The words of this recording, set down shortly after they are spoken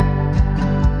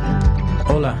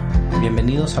Hola,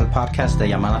 bienvenidos al podcast de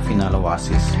Llamada Final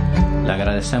Oasis. Le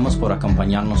agradecemos por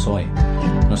acompañarnos hoy.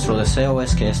 Nuestro deseo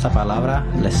es que esta palabra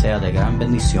le sea de gran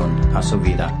bendición a su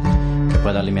vida, que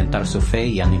pueda alimentar su fe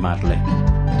y animarle.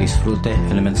 Disfrute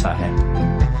el mensaje.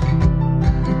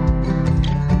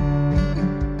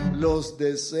 Los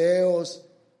deseos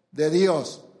de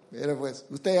Dios. Mire pues,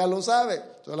 usted ya lo sabe,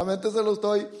 solamente se lo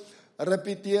estoy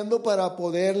repitiendo para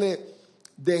poderle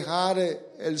dejar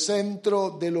el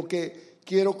centro de lo que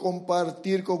quiero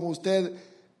compartir con usted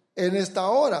en esta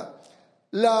hora.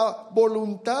 La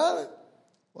voluntad,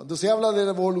 cuando se habla de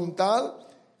voluntad,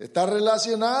 está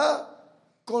relacionada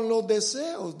con los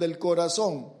deseos del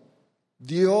corazón.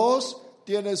 Dios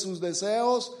tiene sus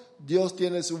deseos, Dios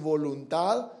tiene su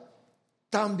voluntad.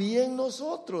 También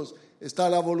nosotros, está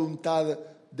la voluntad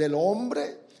del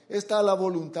hombre, está la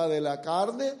voluntad de la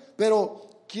carne, pero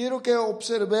quiero que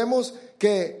observemos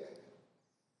que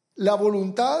la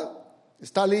voluntad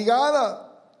está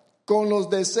ligada con los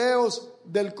deseos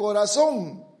del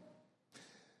corazón.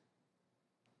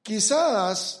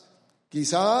 Quizás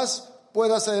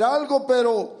pueda hacer algo,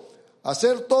 pero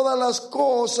hacer todas las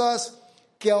cosas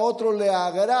que a otro le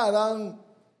agradan,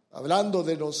 hablando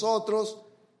de nosotros,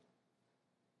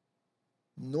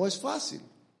 no es fácil.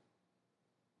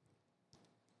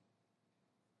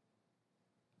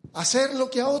 Hacer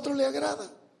lo que a otro le agrada.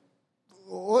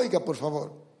 Oiga, por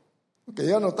favor, porque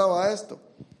yo anotaba esto.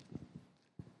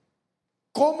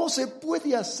 ¿Cómo se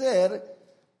puede hacer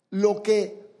lo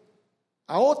que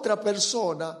a otra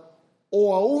persona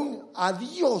o aún a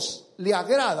Dios le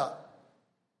agrada?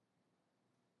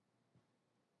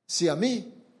 Si a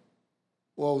mí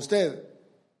o a usted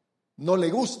no le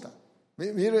gusta.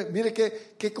 Mire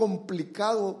qué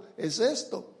complicado es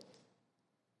esto.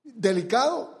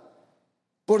 Delicado.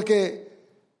 Porque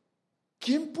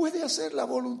 ¿quién puede hacer la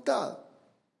voluntad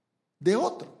de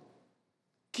otro?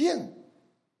 ¿Quién?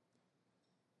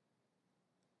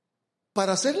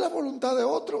 Para hacer la voluntad de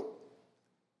otro,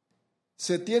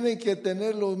 se tienen que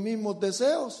tener los mismos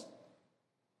deseos.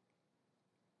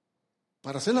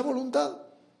 Para hacer la voluntad.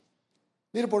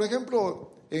 Mire, por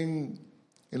ejemplo, en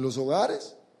los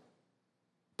hogares,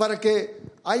 para que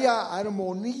haya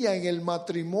armonía en el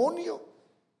matrimonio,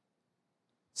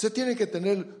 se tiene que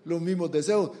tener los mismos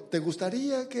deseos. ¿Te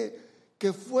gustaría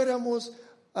que fuéramos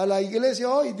a la iglesia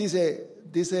hoy?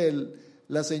 Dice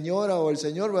la señora o el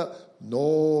señor,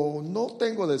 no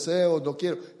tengo deseos, no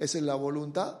quiero. Esa es la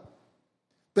voluntad.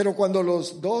 Pero cuando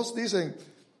los dos dicen,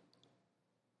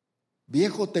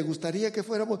 viejo, ¿te gustaría que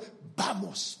fuéramos?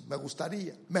 Vamos, me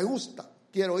gusta,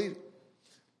 quiero ir.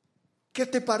 ¿Qué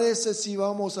te parece si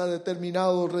vamos a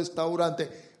determinado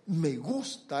restaurante? Me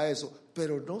gusta eso,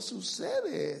 pero no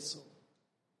sucede eso.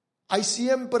 Hay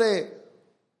siempre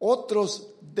otros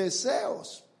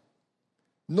deseos,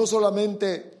 no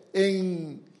solamente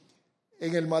en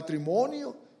el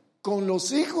matrimonio, con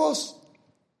los hijos.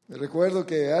 Me recuerdo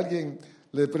que alguien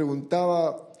le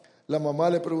preguntaba, la mamá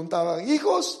le preguntaba,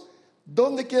 hijos,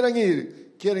 ¿dónde quieren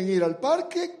ir? ¿Quieren ir al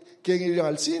parque? ¿Quieren ir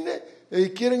al cine?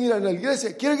 ¿Quieren ir a la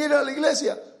iglesia? ¿Quieren ir a la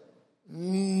iglesia?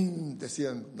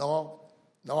 Decían, no,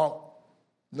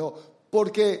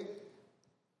 porque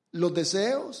los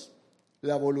deseos,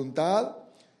 la voluntad,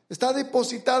 está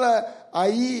depositada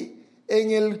ahí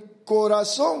en el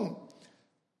corazón.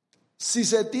 Si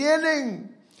se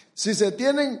tienen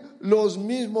los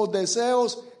mismos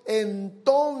deseos,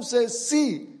 entonces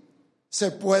sí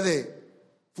se puede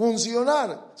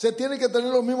funcionar. Se tienen que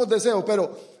tener los mismos deseos,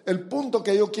 pero el punto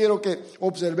que yo quiero que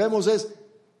observemos es,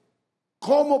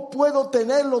 ¿cómo puedo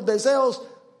tener los deseos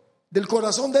del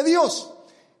corazón de Dios?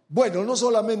 Bueno, no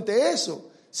solamente eso,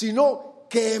 sino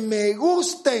que me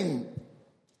gusten.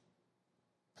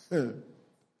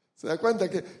 ¿Se da cuenta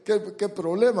qué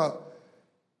problema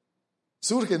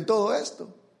surge en todo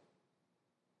esto?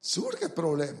 Surge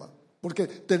problema, porque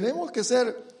tenemos que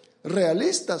ser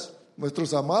realistas.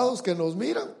 Nuestros amados que nos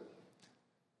miran,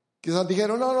 quizás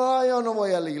dijeron, no, yo no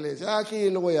voy a la iglesia, aquí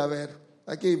lo voy a ver,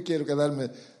 aquí quiero quedarme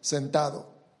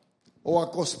sentado o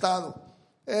acostado.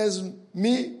 Es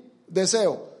mi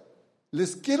deseo.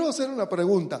 Les quiero hacer una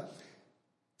pregunta.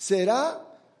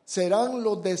 ¿Serán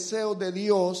los deseos de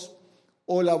Dios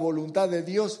o la voluntad de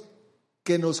Dios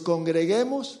que nos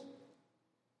congreguemos?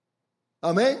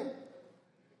 Amén.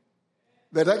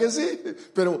 ¿Verdad que sí?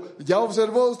 Pero ya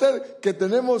observó usted que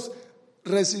tenemos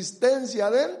resistencia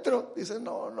adentro. Dice,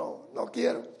 no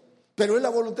quiero. Pero es la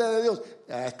voluntad de Dios.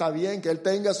 Está bien que Él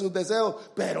tenga sus deseos,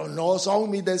 pero no son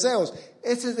mis deseos.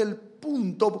 Ese es el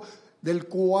punto del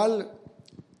cual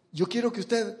yo quiero que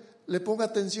usted le ponga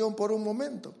atención por un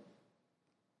momento.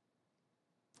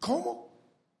 ¿Cómo?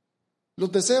 Los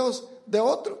deseos de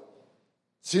otro.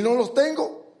 Si no los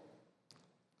tengo,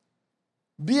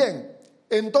 bien,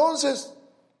 entonces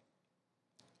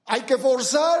hay que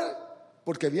forzar,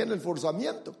 porque viene el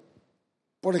forzamiento.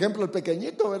 Por ejemplo, el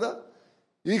pequeñito, ¿verdad?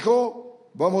 Hijo,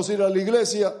 vamos a ir a la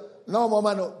iglesia. No,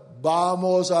 mamá, no,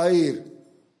 vamos a ir.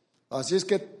 Así es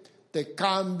que te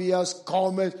cambias,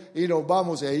 comes y nos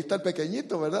vamos. Y ahí está el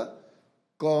pequeñito, ¿verdad?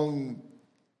 Con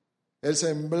el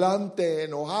semblante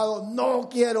enojado, no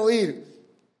quiero ir.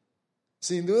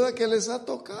 Sin duda que les ha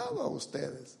tocado a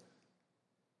ustedes.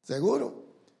 Seguro.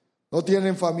 No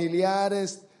tienen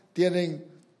familiares,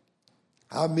 tienen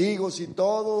amigos y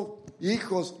todo,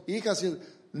 hijos, hijas.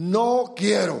 No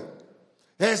quiero.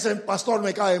 Ese pastor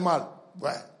me cae mal.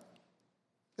 Bueno,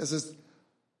 ese es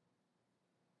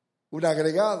un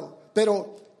agregado.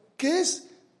 Pero, ¿qué es?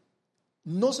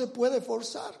 No se puede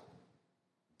forzar.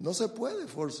 No se puede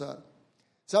forzar.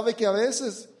 ¿Sabe que a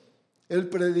veces el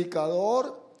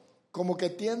predicador como que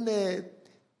tiene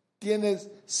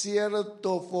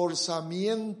cierto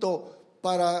forzamiento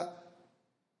para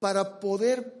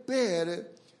poder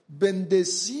ver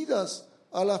bendecidas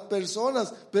a las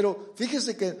personas? Pero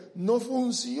fíjese que no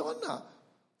funciona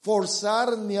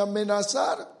forzar ni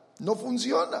amenazar. No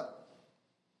funciona.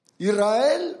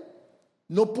 Israel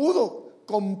no pudo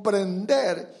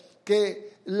comprender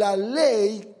que la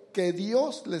ley que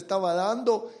Dios le estaba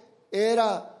dando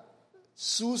era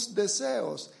sus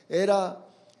deseos, era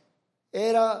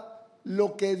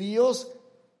lo que Dios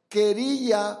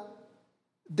quería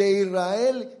de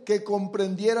Israel, que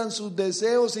comprendieran sus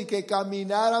deseos y que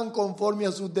caminaran conforme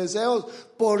a sus deseos,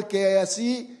 porque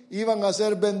así iban a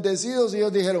ser bendecidos. Y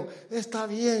ellos dijeron, está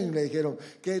bien, le dijeron,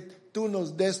 que tú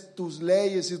nos des tus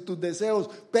leyes y tus deseos,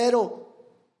 pero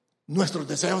nuestros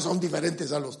deseos son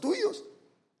diferentes a los tuyos.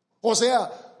 O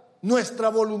sea, nuestra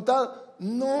voluntad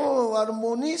no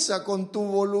armoniza con tu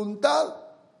voluntad.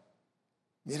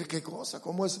 Mire qué cosa,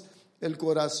 cómo es el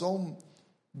corazón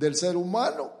del ser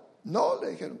humano. No,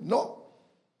 le dijeron, no.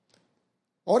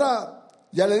 Ahora,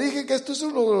 ya le dije que esto es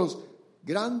uno de los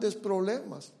grandes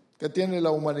problemas que tiene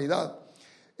la humanidad.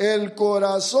 El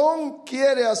corazón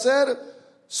quiere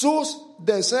hacer sus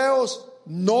deseos,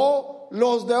 no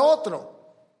los de otro.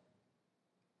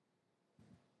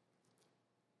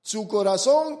 Su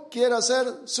corazón quiere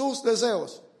hacer sus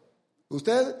deseos.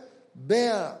 Usted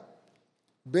vea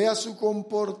su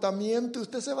comportamiento y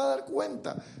usted se va a dar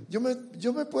cuenta. Yo me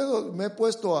he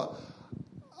puesto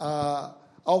a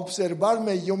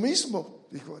observarme yo mismo.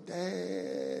 Digo,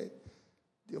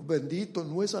 Dios bendito,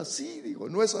 no es así. Digo,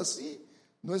 no es así.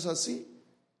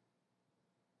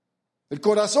 El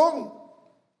corazón.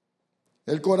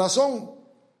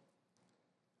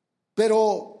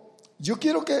 Pero yo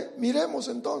quiero que miremos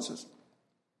entonces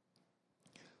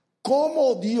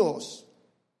cómo Dios,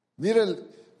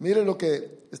 mire lo que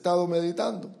he estado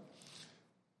meditando,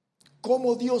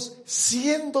 cómo Dios,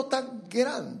 siendo tan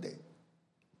grande,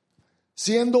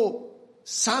 siendo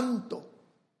santo,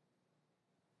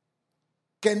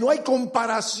 que no hay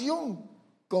comparación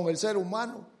con el ser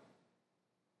humano,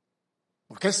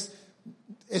 porque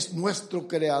es nuestro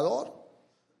creador,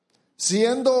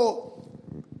 siendo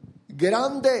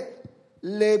grande,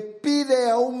 le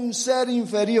pide a un ser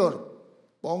inferior,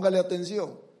 póngale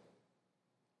atención,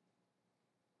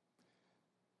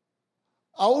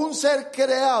 a un ser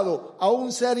creado, a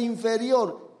un ser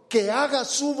inferior, que haga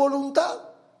su voluntad.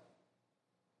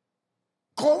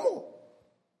 ¿Cómo?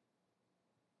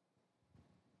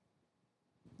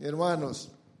 Hermanos,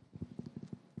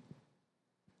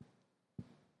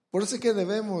 por eso es que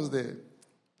debemos de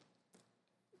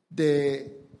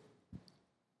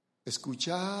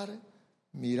escuchar,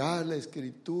 mirar la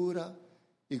Escritura,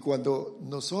 y cuando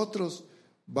nosotros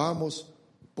vamos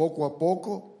poco a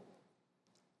poco,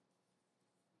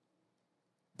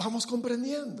 vamos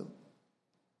comprendiendo.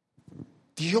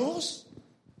 Dios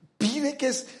pide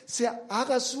que se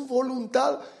haga su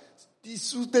voluntad y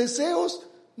sus deseos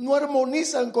no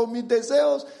armonizan con mis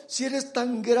deseos. Si eres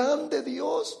tan grande,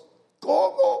 Dios,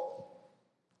 ¿cómo?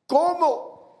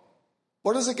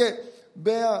 Por eso es que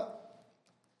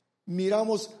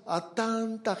miramos a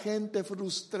tanta gente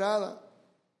frustrada.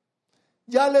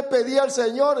 Ya le pedí al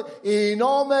Señor y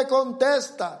no me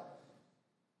contesta.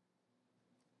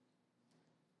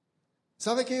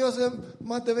 ¿Sabe que yo hace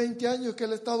más de 20 años que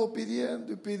le he estado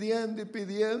pidiendo y pidiendo y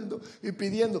pidiendo y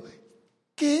pidiendo?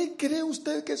 ¿Qué cree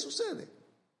usted que sucede?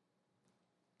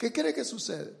 ¿Qué cree que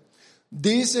sucede?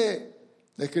 Dice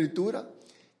la Escritura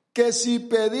que si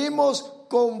pedimos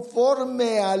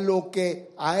conforme a lo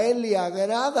que a Él le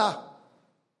agrada,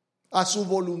 a su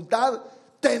voluntad,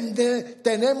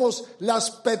 tenemos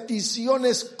las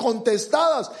peticiones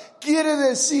contestadas. Quiere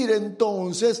decir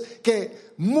entonces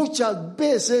que muchas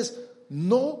veces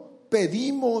no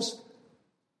pedimos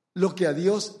lo que a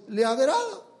Dios le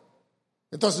agrada.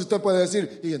 Entonces usted puede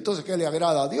decir, ¿y entonces qué le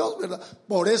agrada a Dios, verdad?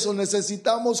 Por eso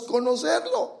necesitamos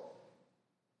conocerlo.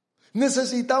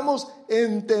 Necesitamos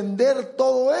entender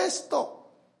todo esto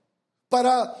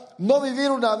para no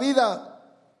vivir una vida,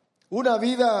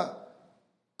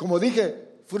 como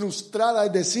dije, frustrada,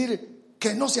 es decir,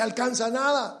 que no se alcanza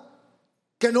nada,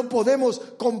 que no podemos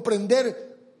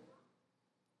comprender,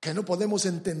 que no podemos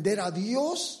entender a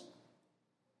Dios.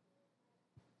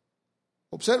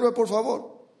 Observe, por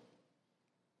favor.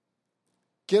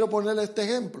 Quiero ponerle este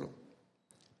ejemplo.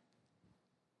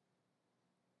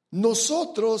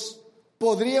 Nosotros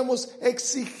podríamos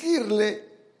exigirle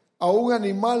a un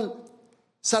animal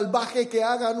salvaje que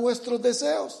haga nuestros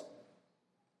deseos.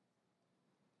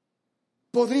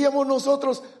 Podríamos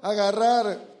nosotros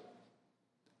agarrar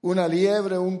una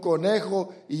liebre, un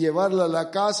conejo y llevarla a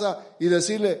la casa y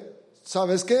decirle,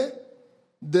 ¿sabes qué?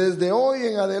 Desde hoy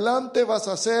en adelante vas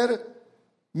a ser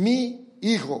mi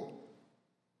hijo.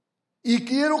 Y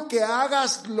quiero que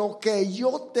hagas lo que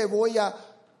yo te voy a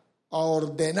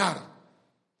ordenar.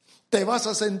 Te vas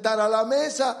a sentar a la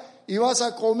mesa y vas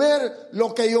a comer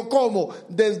lo que yo como.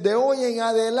 Desde hoy en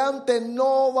adelante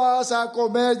no vas a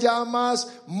comer ya más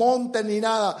monte ni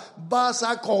nada. Vas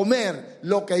a comer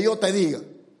lo que yo te diga.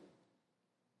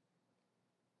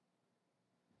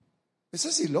 Eso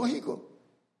es ilógico.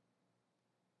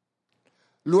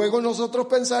 Luego nosotros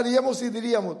pensaríamos y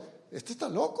diríamos, ¿este está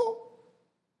loco?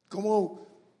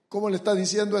 ¿Cómo le está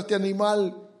diciendo a este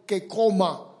animal que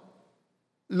coma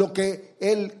lo que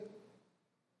él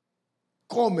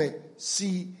come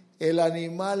si el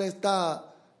animal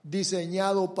está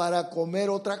diseñado para comer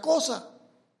otra cosa?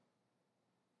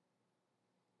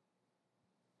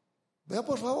 Vea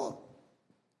por favor.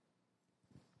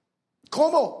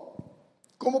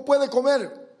 ¿Cómo puede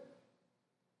comer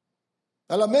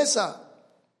a la mesa?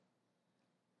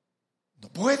 No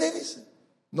puede, dice.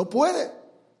 No puede.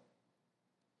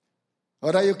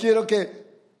 Ahora yo quiero que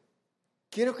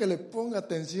le ponga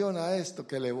atención a esto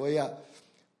que le voy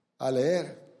a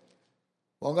leer.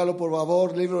 Póngalo por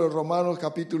favor, libro de Romanos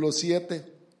capítulo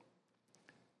 7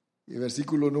 y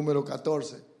versículo número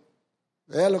 14.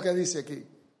 Vea lo que dice aquí.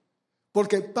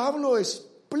 Porque Pablo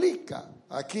explica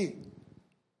aquí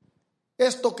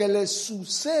esto que le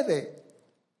sucede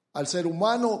al ser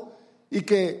humano y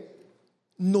que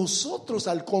nosotros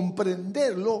al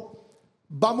comprenderlo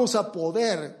vamos a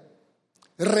poder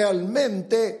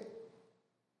realmente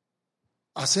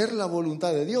hacer la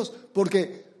voluntad de Dios,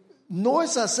 porque no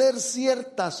es hacer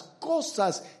ciertas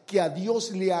cosas que a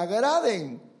Dios le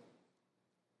agraden,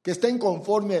 que estén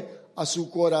conforme a su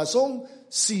corazón,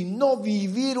 sino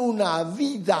vivir una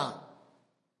vida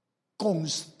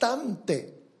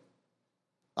constante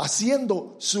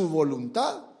haciendo su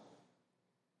voluntad.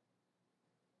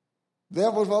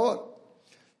 Vea por favor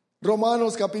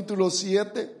Romanos capítulo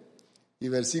 7 y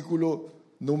versículo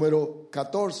número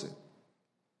 14.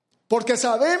 Porque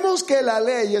sabemos que la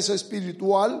ley es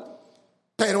espiritual,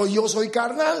 pero yo soy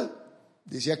carnal.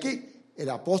 Dice aquí, el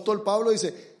apóstol Pablo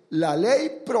dice, la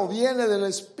ley proviene del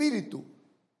espíritu,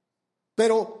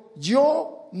 pero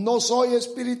yo no soy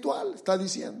espiritual, está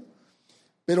diciendo.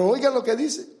 Pero oiga lo que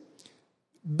dice,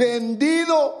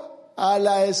 vendido a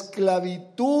la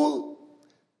esclavitud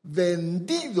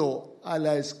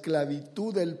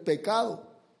del pecado.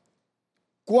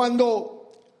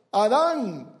 Cuando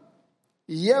Adán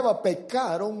y Eva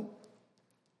pecaron,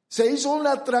 se hizo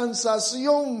una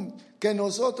transacción que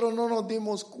nosotros no nos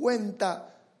dimos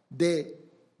cuenta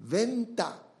de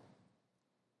venta.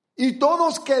 Y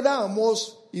todos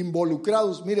quedamos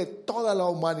involucrados. Mire, toda la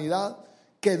humanidad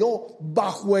quedó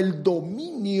bajo el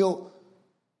dominio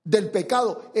del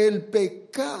pecado. El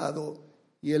pecado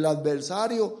y el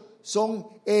adversario son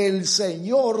el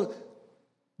Señor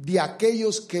de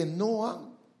aquellos que no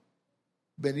han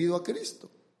venido a Cristo.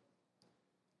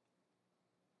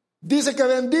 Dice que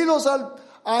vendidos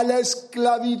a la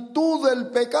esclavitud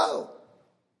del pecado.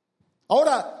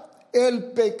 Ahora,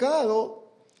 el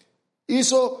pecado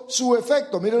hizo su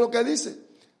efecto. Mire lo que dice.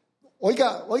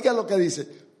 Oiga lo que dice.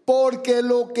 Porque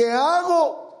lo que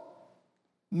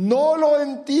hago no lo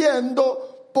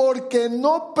entiendo, porque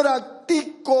no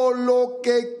practico lo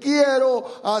que quiero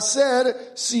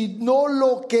hacer, sino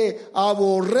lo que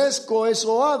aborrezco,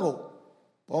 eso hago.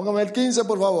 Póngame el 15,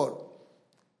 por favor.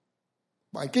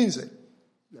 El 15,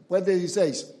 después de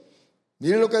 16.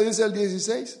 Miren lo que dice el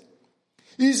 16.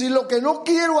 Y si lo que no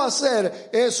quiero hacer,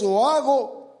 eso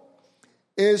hago,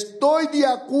 estoy de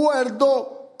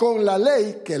acuerdo con la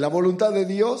ley, que es la voluntad de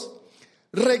Dios,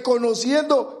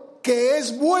 reconociendo que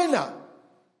es buena.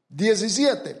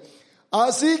 17.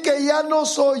 Así que ya no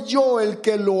soy yo el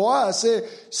que lo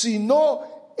hace,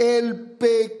 sino el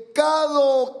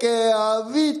pecado que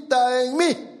habita en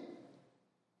mí.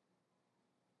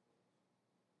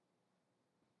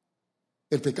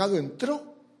 El pecado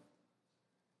entró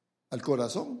al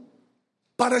corazón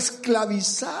para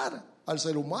esclavizar al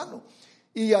ser humano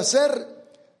y hacer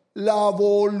la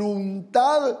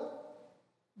voluntad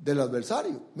del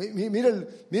adversario. Miren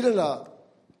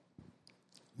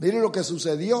lo que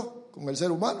sucedió con el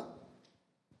ser humano.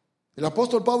 El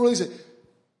apóstol Pablo dice: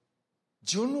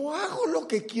 yo no hago lo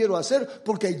que quiero hacer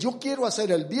porque yo quiero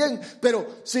hacer el bien, pero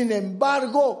sin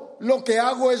embargo lo que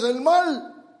hago es el mal,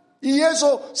 y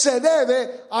eso se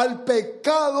debe al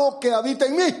pecado que habita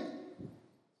en mí.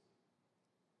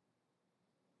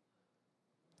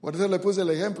 Por eso le puse el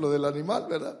ejemplo del animal,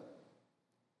 ¿verdad?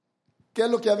 ¿Qué es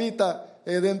lo que habita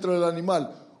dentro del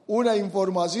animal? Una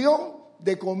información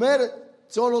de comer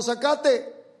solo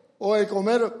zacate o de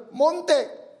comer monte.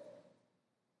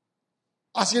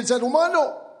 Así el ser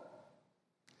humano.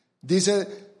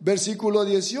 Dice versículo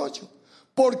 18: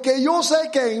 porque yo sé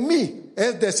que en mí,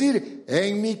 es decir,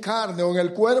 en mi carne o en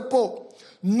el cuerpo,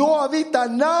 no habita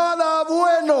nada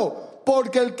bueno,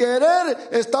 porque el querer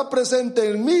está presente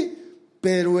en mí,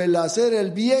 pero el hacer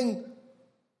el bien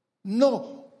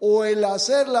no, o el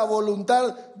hacer la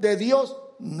voluntad de Dios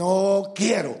no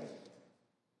quiero.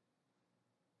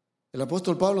 El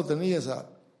apóstol Pablo tenía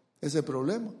ese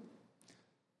problema.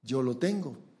 Yo lo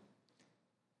tengo.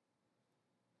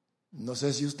 No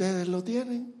sé si ustedes lo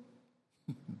tienen.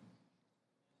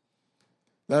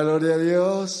 Da gloria a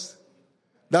Dios.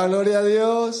 Da gloria a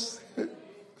Dios.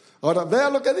 Ahora,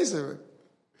 vean lo que dice.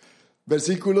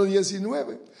 Versículo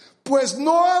 19. Pues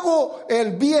no hago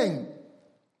el bien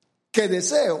que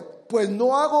deseo, pues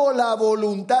no hago la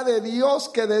voluntad de Dios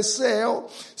que deseo,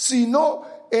 sino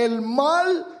el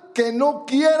mal que no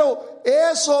quiero,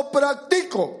 eso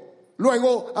practico.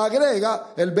 Luego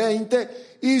agrega el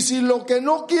 20, y si lo que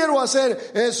no quiero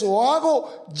hacer, eso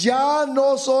hago, ya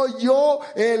no soy yo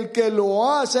el que lo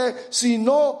hace,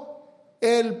 sino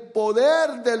el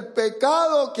poder del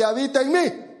pecado que habita en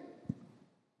mí.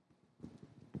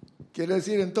 Quiere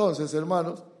decir entonces,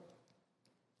 hermanos,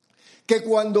 que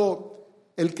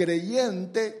cuando el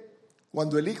creyente,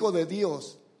 cuando el Hijo de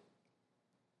Dios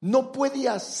no puede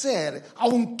hacer,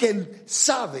 aunque él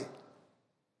sabe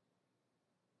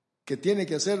que tiene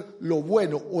que hacer lo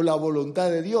bueno o la voluntad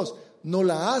de Dios, no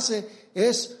la hace,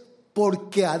 es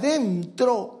porque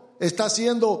adentro está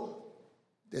siendo,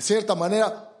 de cierta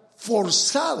manera,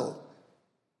 forzado,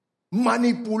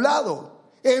 manipulado,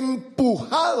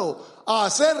 empujado a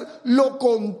hacer lo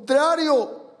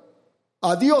contrario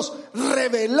a Dios,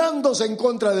 rebelándose en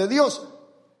contra de Dios.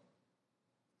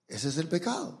 Ese es el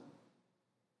pecado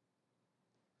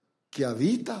que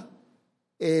habita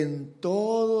en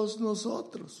todos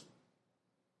nosotros.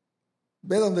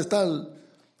 ¿Ve dónde está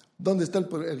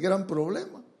el gran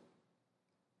problema?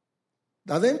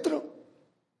 ¿Adentro?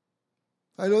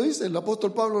 Ahí lo dice, el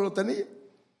apóstol Pablo lo tenía.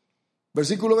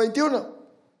 Versículo 21.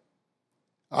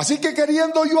 Así que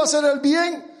queriendo yo hacer el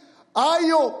bien,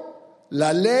 hallo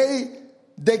la ley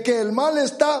de que el mal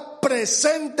está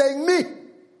presente en mí.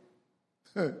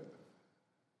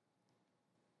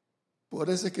 Por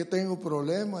eso es que tengo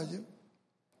problemas yo.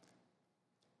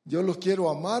 Yo los quiero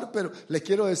amar, pero les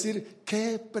quiero decir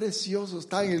qué precioso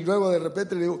están, y luego de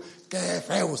repente le digo qué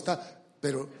feo está.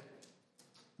 Pero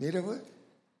mire, pues,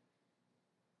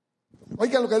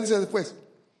 oiga lo que dice después.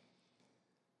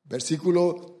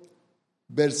 Versículo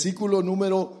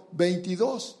número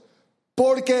 22.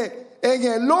 Porque en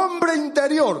el hombre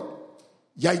interior,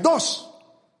 y hay dos,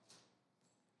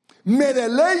 me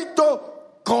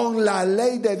deleito con la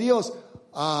ley de Dios.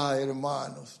 Ah,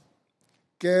 hermanos,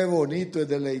 qué bonito es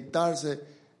deleitarse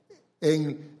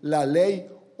en la ley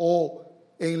o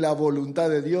en la voluntad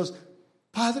de Dios.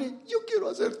 Padre, yo quiero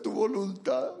hacer tu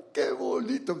voluntad. Qué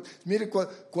bonito. Mire,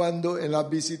 cuando en las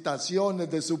visitaciones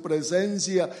de su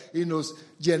presencia y nos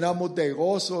llenamos de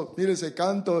gozo, mire ese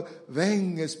canto,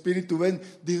 ven Espíritu, ven.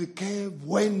 Dice, qué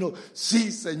bueno.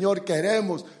 Sí, Señor,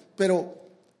 queremos. Pero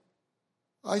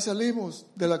ahí salimos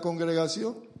de la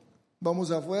congregación,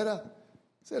 vamos afuera,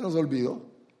 se nos olvidó.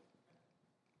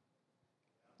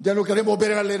 Ya no queremos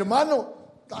ver al hermano.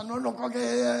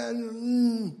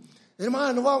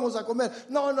 Hermano, vamos a comer.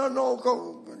 No,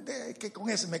 que con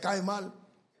ese me cae mal.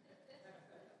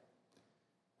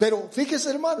 Pero fíjese,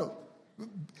 hermano,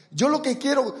 yo lo que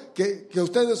quiero que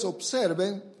ustedes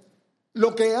observen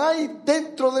lo que hay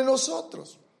dentro de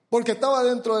nosotros. porque estaba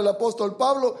dentro del apóstol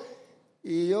Pablo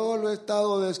y yo lo he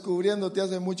estado descubriendo desde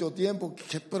hace mucho tiempo.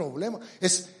 ¿Qué problema?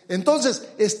 Entonces,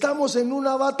 estamos en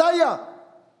una batalla.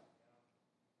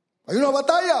 Hay una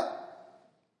batalla.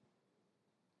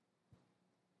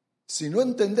 Si no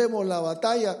entendemos la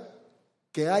batalla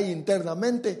que hay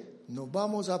internamente, nos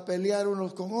vamos a pelear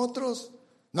unos con otros.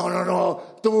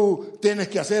 No, tú tienes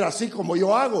que hacer así como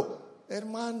yo hago.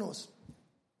 Hermanos,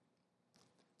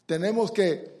 tenemos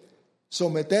que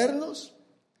someternos,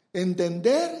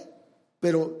 entender,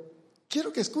 pero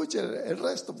quiero que escuche el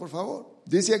resto, por favor.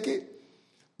 Dice aquí,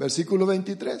 versículo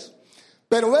 23.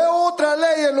 Pero veo otra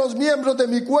ley en los miembros de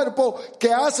mi cuerpo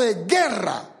que hace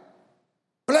guerra,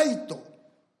 pleito,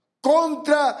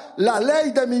 contra la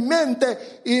ley de mi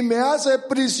mente y me hace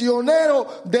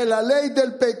prisionero de la ley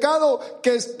del pecado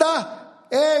que está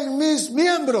en mis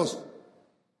miembros.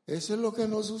 Eso es lo que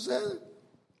nos sucede.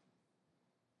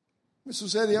 Me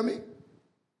sucede a mí.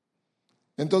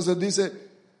 Entonces dice,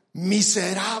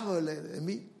 miserable de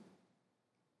mí.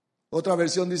 Otra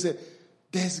versión dice,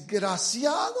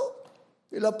 desgraciado.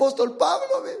 El apóstol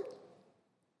Pablo,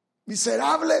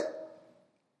 miserable.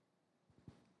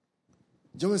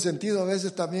 Yo me he sentido a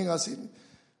veces también así.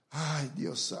 Ay,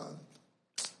 Dios santo,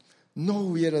 no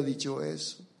hubiera dicho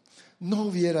eso, no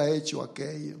hubiera hecho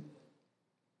aquello,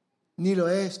 ni lo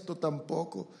esto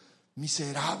tampoco.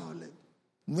 Miserable.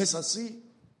 No es así,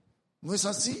 no es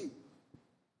así,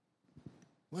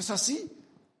 no es así.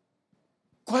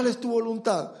 ¿Cuál es tu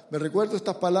voluntad? Me recuerdo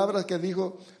estas palabras que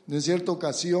dijo en cierta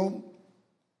ocasión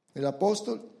el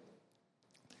apóstol,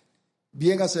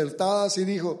 bien acertadas, y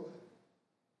dijo,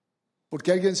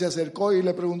 porque alguien se acercó y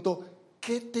le preguntó,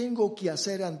 ¿qué tengo que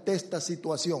hacer ante esta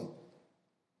situación?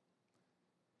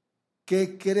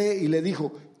 ¿Qué cree? Y le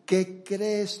dijo, ¿qué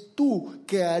crees tú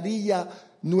que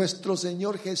haría nuestro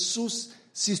Señor Jesús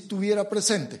si estuviera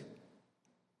presente?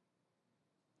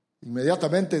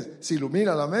 Inmediatamente se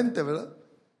ilumina la mente, ¿verdad?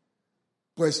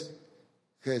 Pues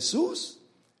Jesús,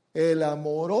 el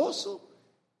amoroso,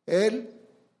 Él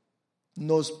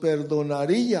nos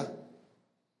perdonaría.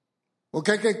 ¿O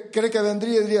qué cree que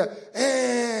vendría y diría,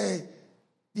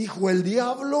 dijo el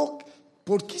diablo,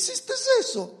 ¿por qué hiciste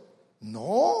eso?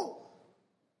 No.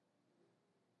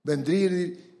 Vendría y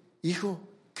diría, hijo,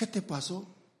 ¿qué te pasó?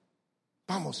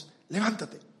 Vamos,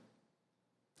 levántate.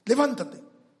 Levántate.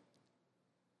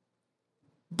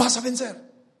 Vas a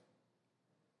vencer.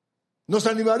 Nos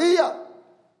animaría.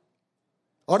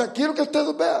 Ahora quiero que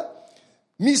ustedes vean.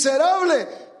 Miserable,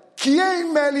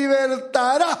 ¿quién me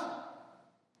libertará?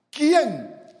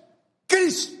 ¿Quién?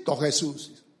 Cristo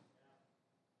Jesús.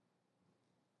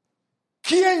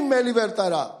 ¿Quién me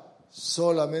libertará?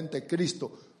 Solamente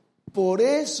Cristo. Por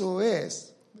eso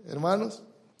es, hermanos,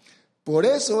 por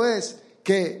eso es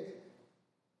que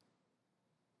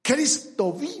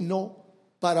Cristo vino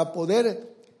para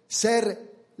poder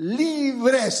ser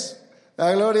libres.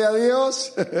 La gloria a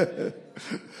Dios.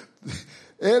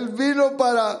 Él vino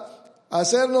para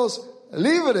hacernos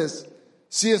libres.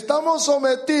 Si estamos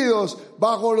sometidos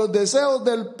bajo los deseos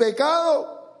del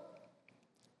pecado,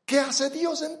 ¿qué hace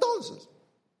Dios entonces?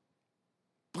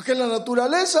 Porque la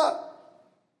naturaleza,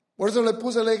 por eso le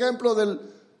puse el ejemplo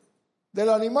del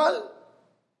animal.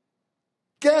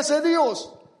 ¿Qué hace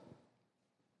Dios?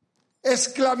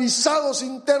 Esclavizados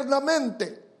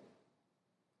internamente,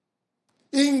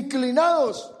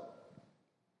 inclinados,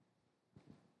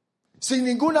 sin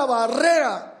ninguna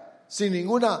barrera, sin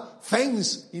ninguna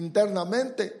fence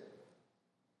internamente.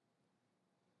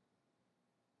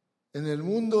 En el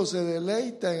mundo se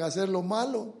deleita en hacer lo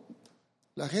malo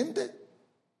la gente.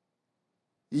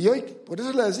 Y hoy, por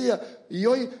eso le decía, y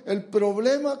hoy el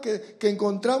problema que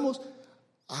encontramos,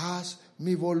 haz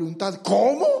mi voluntad.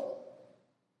 ¿Cómo?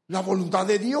 ¿La voluntad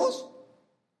de Dios?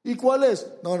 ¿Y cuál es?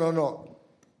 No.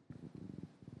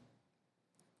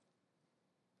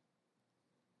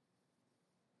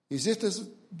 ¿Hiciste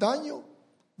daño?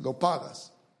 Lo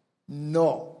pagas.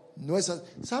 No es así.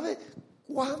 ¿Sabe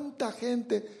cuánta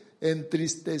gente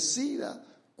entristecida?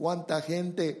 ¿Cuánta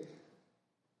gente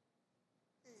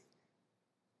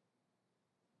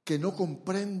que no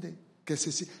comprende, que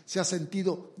se ha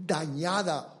sentido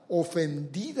dañada,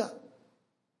 ofendida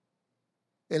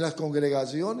en las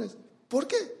congregaciones? ¿Por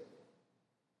qué?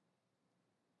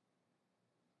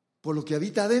 Por lo que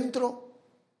habita adentro,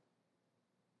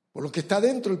 por lo que está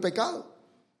dentro el pecado.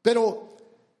 Pero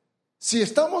si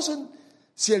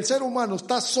el ser humano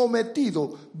está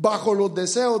sometido bajo los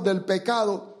deseos del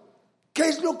pecado, ¿qué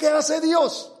es lo que hace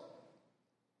Dios?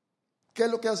 ¿Qué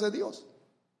es lo que hace Dios?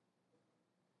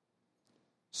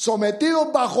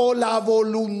 Sometido bajo la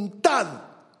voluntad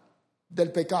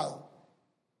del pecado,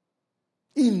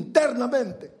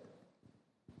 internamente.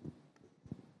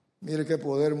 Mire qué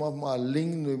poder más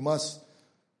maligno y más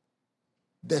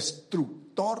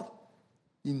destructor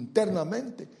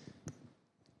internamente.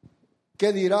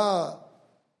 ¿Qué diría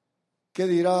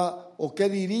o qué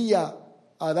diría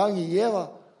Adán y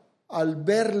Eva al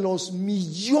ver los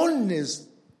millones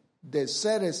de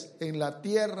seres en la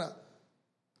tierra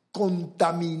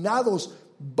contaminados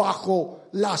bajo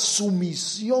la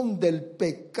sumisión del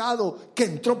pecado que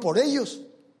entró por ellos?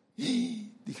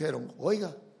 Y dijeron,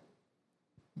 oiga,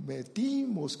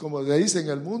 metimos, como le dicen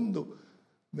en el mundo,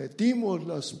 metimos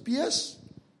los pies,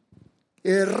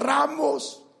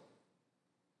 erramos.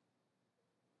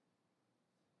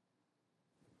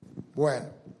 Bueno,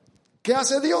 ¿qué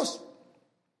hace Dios?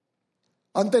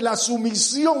 Ante la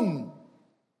sumisión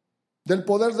del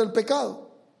poder del pecado,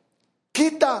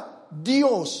 quita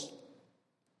Dios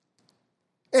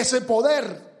ese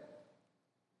poder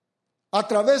a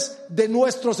través de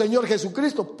nuestro Señor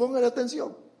Jesucristo. Póngale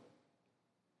atención.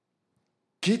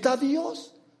 Quita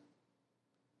Dios.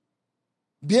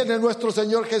 Viene nuestro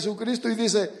Señor Jesucristo y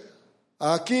dice,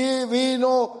 aquí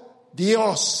vino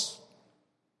Dios.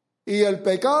 Y el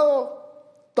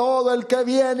pecado, todo el que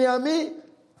viene a mí,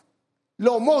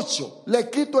 lo mocho, le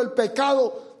quito el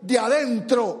pecado de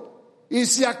adentro y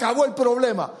se acabó el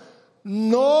problema.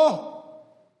 No,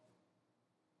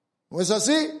 no es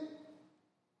así.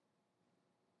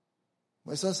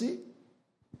 No es así.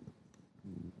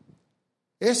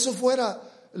 Eso fuera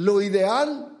lo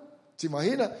ideal. ¿Se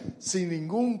imagina? Sin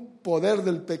ningún poder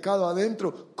del pecado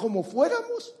adentro, como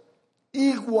fuéramos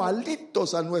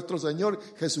igualitos a nuestro Señor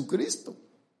Jesucristo.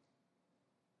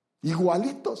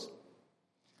 Igualitos.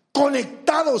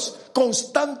 Conectados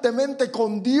constantemente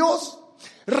con Dios,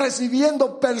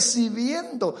 recibiendo,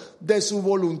 percibiendo de su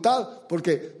voluntad,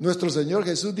 porque nuestro Señor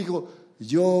Jesús dijo,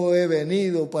 yo he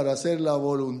venido para hacer la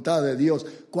voluntad de Dios.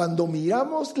 Cuando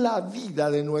miramos la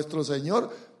vida de nuestro Señor,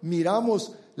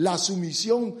 miramos la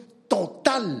sumisión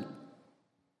total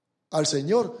al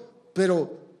Señor,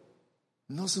 pero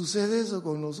no sucede eso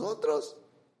con nosotros.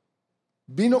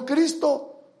 Vino Cristo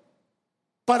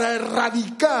para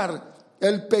erradicar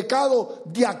el pecado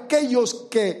de aquellos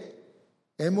que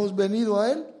hemos venido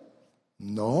a Él.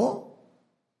 No.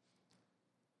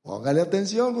 Póngale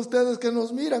atención ustedes que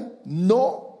nos miran.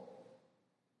 No.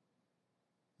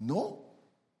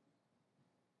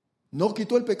 No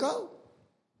quitó el pecado.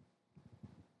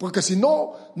 Porque si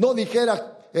no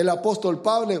dijera el apóstol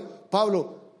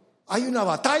Pablo, hay una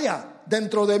batalla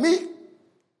dentro de mí.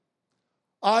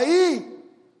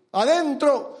 Ahí,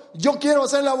 adentro, yo quiero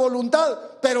hacer la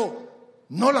voluntad, pero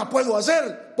no la puedo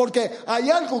hacer porque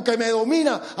hay algo que me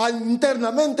domina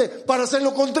internamente para hacer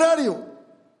lo contrario.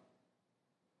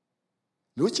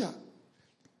 Lucha.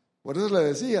 Por eso le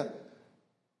decía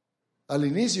al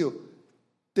inicio,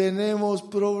 tenemos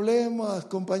problemas,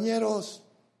 compañeros,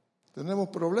 tenemos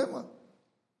problemas.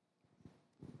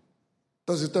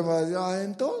 Entonces usted me va a decir,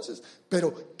 entonces,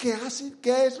 pero ¿qué hace?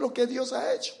 ¿Qué es lo que Dios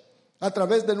ha hecho a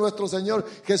través de nuestro Señor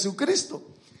Jesucristo?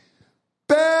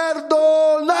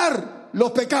 Perdonar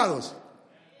los pecados.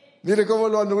 Mire cómo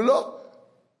lo anuló.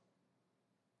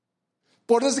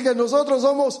 Por eso que nosotros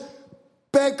somos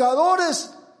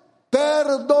pecadores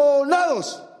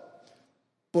perdonados,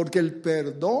 porque el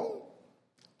perdón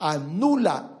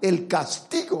anula el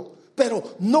castigo,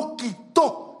 pero no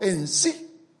quitó en sí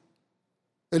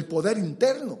el poder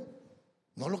interno,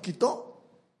 no lo quitó.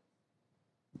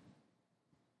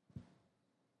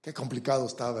 Qué complicado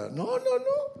está, ¿verdad?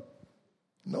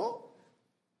 No.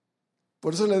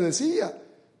 Por eso le decía,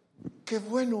 qué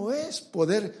bueno es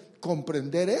poder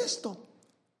comprender esto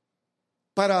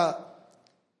para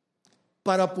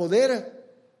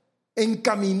poder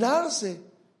encaminarse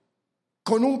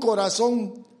con un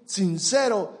corazón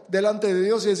sincero delante de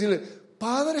Dios y decirle,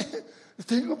 Padre,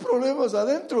 tengo problemas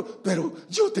adentro, pero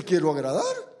yo te quiero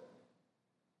agradar.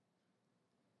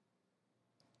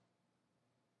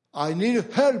 I need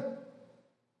help.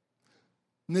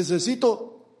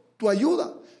 Necesito tu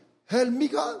ayuda. Help me,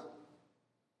 God.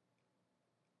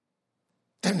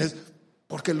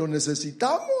 Porque lo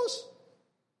necesitamos.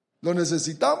 Lo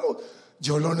necesitamos.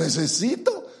 Yo lo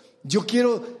necesito. Yo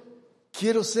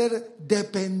quiero ser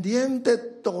dependiente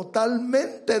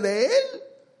totalmente de Él.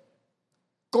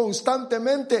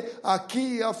 Constantemente,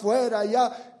 aquí, afuera,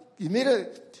 allá. Y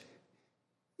mire,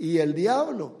 y el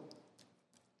diablo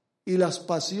y las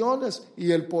pasiones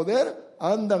y el poder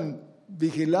andan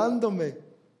vigilándome,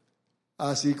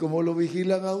 así como lo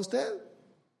vigilan a usted.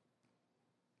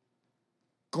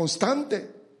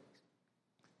 Constante.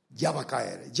 Ya va a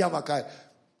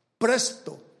caer.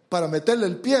 Presto para meterle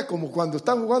el pie, como cuando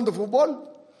están jugando fútbol.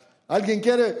 Alguien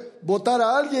quiere botar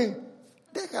a alguien,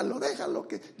 déjalo,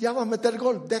 que ya va a meter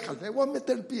gol, déjalo, le voy a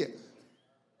meter el pie.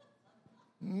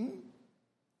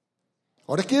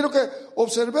 Ahora quiero que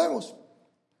observemos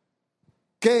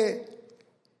que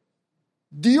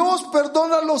Dios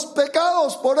perdona los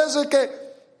pecados, por eso es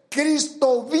que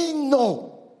Cristo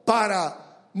vino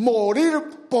para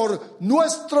morir por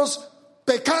nuestros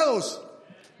pecados.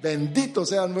 Bendito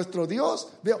sea nuestro Dios.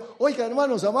 Oiga,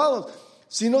 hermanos amados,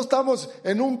 si no estamos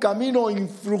en un camino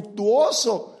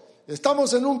infructuoso,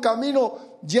 estamos en un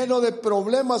camino lleno de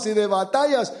problemas y de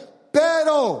batallas,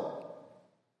 pero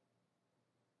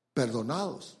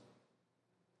perdonados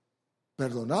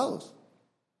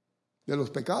de los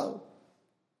pecados.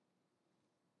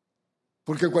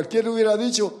 Porque cualquiera hubiera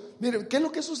dicho, miren, ¿qué es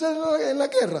lo que sucede en las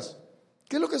guerras?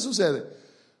 ¿Qué es lo que sucede?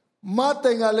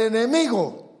 Maten al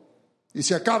enemigo y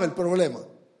se acaba el problema.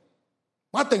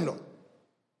 Mátenlo.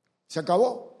 Se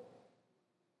acabó.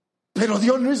 Pero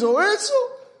Dios no hizo eso.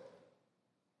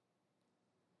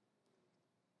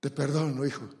 Te perdono,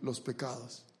 hijo, los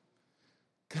pecados.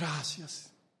 Gracias.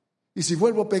 Y si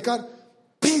vuelvo a pecar,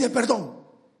 pide perdón.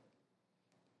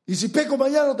 Y si peco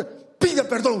mañana, pide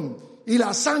perdón. Y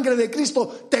la sangre de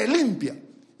Cristo te limpia.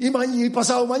 Y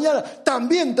pasado mañana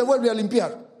también te vuelve a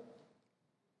limpiar.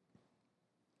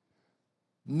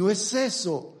 ¿No es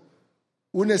eso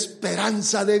una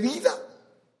esperanza de vida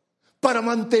para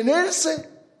mantenerse?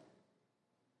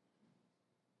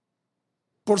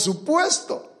 Por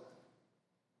supuesto.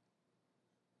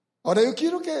 Ahora yo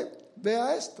quiero que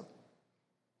vea esto,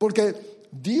 porque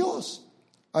Dios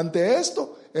ante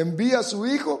esto envía a su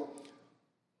Hijo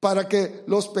para que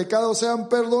los pecados sean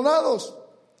perdonados,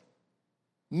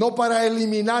 no para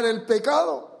eliminar el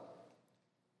pecado,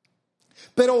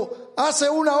 pero hace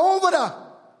una obra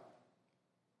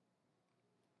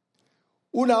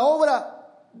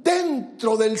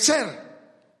dentro del ser.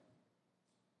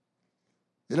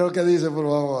 Mira lo que dice, por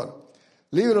favor.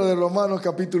 Libro de Romanos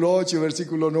capítulo 8,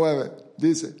 versículo 9.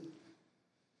 Dice: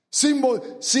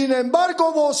 Sin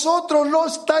embargo, vosotros no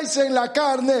estáis en la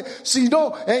carne,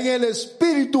 sino en el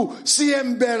Espíritu, si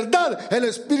en verdad el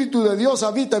Espíritu de Dios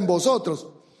habita en vosotros.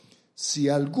 Si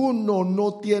alguno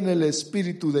no tiene el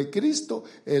Espíritu de Cristo,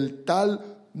 el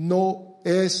tal no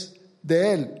es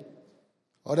de él.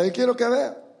 Ahora yo quiero que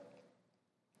vea.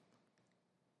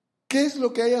 ¿Qué es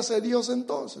lo que hace Dios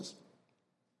entonces?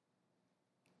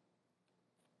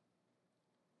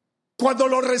 Cuando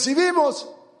lo recibimos,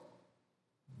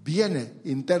 viene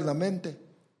internamente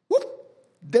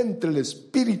dentro del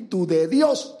Espíritu de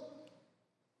Dios.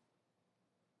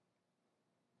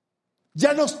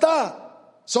 Ya no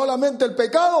está solamente el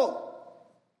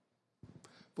pecado.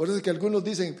 Por eso es que algunos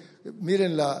dicen,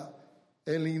 miren, en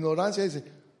la ignorancia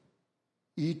dicen,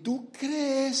 ¿y tú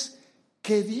crees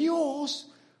que Dios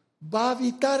va a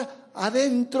habitar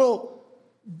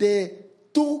adentro de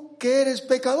tú que eres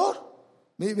pecador?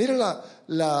 Miren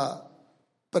la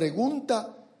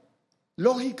pregunta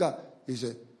lógica.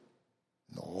 Dice,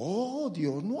 no,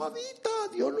 Dios no habita,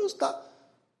 Dios no está.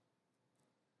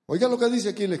 Oiga lo que dice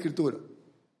aquí en la Escritura.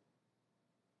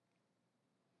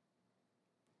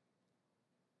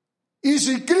 Y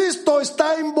si Cristo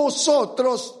está en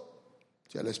vosotros,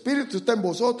 si el Espíritu está en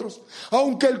vosotros,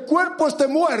 aunque el cuerpo esté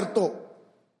muerto,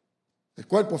 el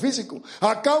cuerpo físico,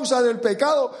 a causa del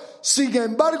pecado, sin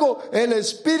embargo, el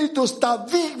Espíritu está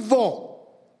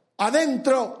vivo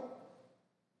adentro.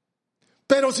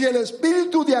 Pero si el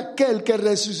Espíritu de aquel que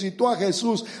resucitó a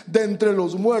Jesús de entre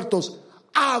los muertos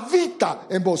habita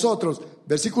en vosotros,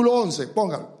 versículo 11,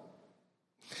 pónganlo.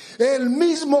 El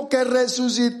mismo que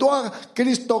resucitó a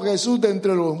Cristo Jesús de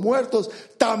entre los muertos,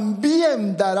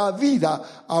 también dará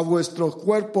vida a vuestros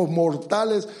cuerpos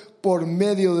mortales por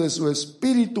medio de su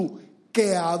Espíritu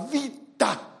que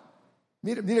habita.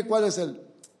 Mire cuál es el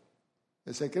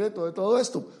secreto de todo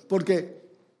esto.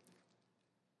 Porque,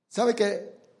 ¿sabe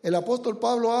que el apóstol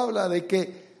Pablo habla de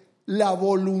que la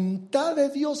voluntad de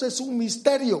Dios es un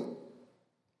misterio?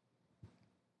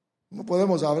 No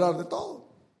podemos hablar de todo.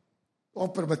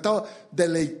 Oh, pero me estaba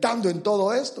deleitando en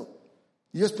todo esto.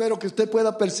 Y yo espero que usted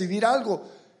pueda percibir algo.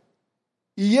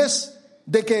 Y es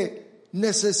de que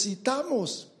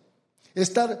necesitamos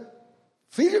estar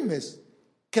firmes,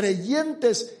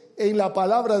 creyentes en la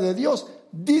palabra de Dios.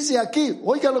 Dice aquí,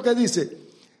 oiga lo que dice.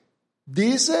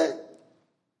 Dice,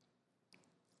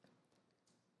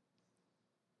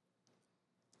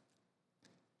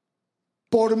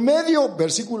 por medio,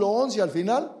 versículo 11 al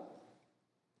final,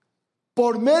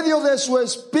 por medio de su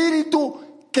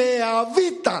Espíritu que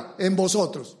habita en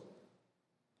vosotros.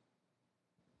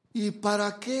 ¿Y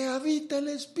para qué habita el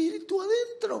Espíritu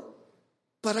adentro?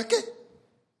 ¿Para qué?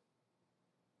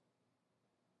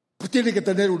 tiene que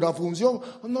tener una función.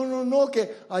 No,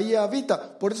 que ahí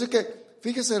habita. Por eso es que,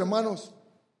 fíjese hermanos,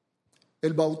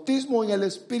 el bautismo en el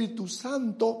Espíritu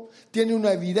Santo tiene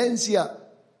una evidencia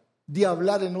de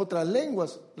hablar en otras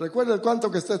lenguas. ¿Recuerda el canto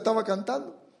que usted estaba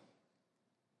cantando?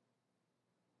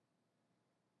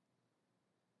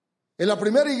 En la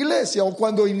primera iglesia, o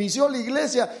cuando inició la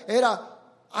iglesia,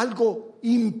 era algo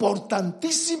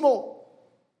importantísimo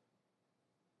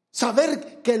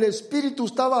saber que el Espíritu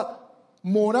estaba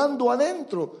morando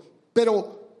adentro.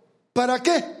 Pero, ¿para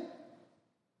qué?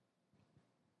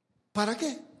 ¿Para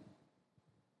qué?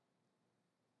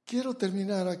 Quiero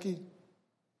terminar aquí.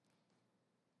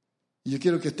 Y yo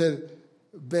quiero que usted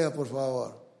vea, por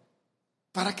favor.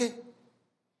 ¿Para qué?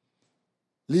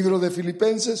 Libro de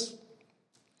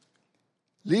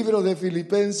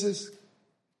Filipenses,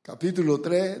 capítulo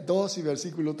 3, 2 y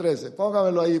versículo 13.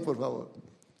 Póngamelo ahí, por favor.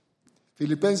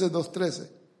 Filipenses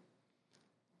 2:13.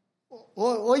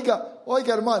 Oiga,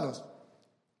 hermanos.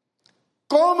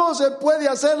 ¿Cómo se puede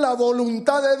hacer la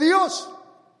voluntad de Dios?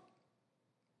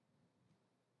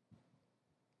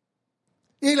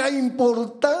 Y la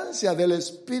importancia del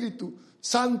Espíritu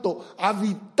Santo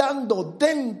habitando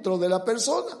dentro de la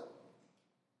persona.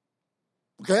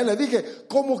 Porque ya le dije,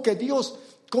 ¿cómo es que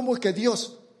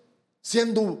Dios,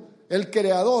 siendo el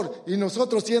creador y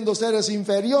nosotros siendo seres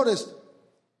inferiores,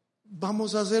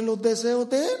 vamos a hacer los deseos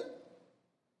de Él?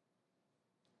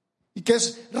 Y que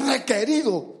es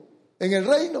requerido en el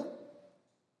reino.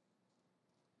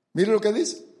 Mire lo que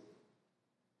dice.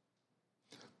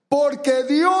 Porque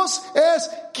Dios es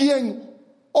quien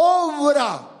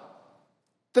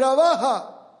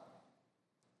trabaja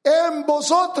en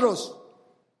vosotros.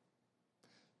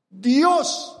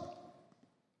 Dios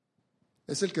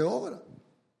es el que obra.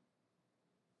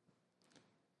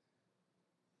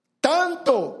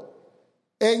 Tanto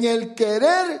en el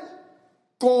querer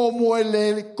como en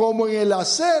el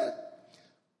hacer,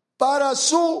 para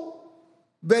su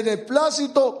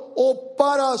beneplácito o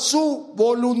para su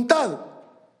voluntad.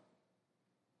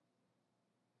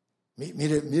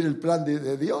 Mire el plan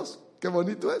de Dios, qué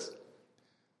bonito es.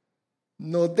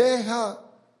 Nos deja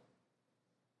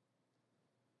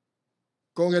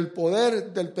con el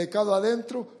poder del pecado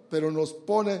adentro, pero nos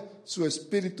pone su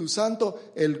Espíritu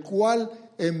Santo, el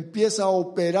cual empieza a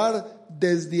operar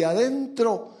desde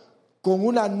adentro con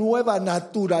una nueva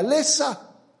naturaleza.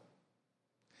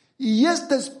 Y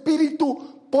este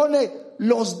Espíritu pone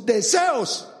los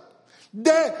deseos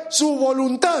de su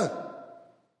voluntad.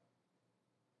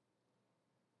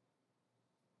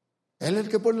 Él es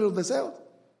el que pone los deseos.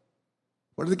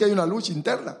 Por eso que hay una lucha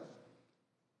interna.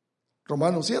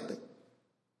 Romanos 7.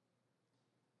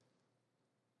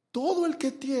 Todo el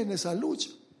que tiene esa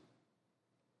lucha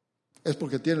es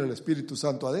porque tiene el Espíritu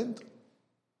Santo adentro.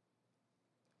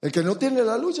 El que no tiene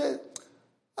la lucha es,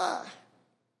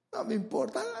 no me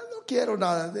importa, no quiero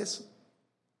nada de eso.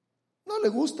 No le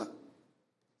gusta.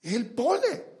 Él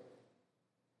pone.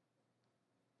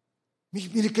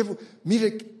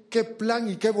 Mire qué plan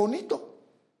y qué bonito.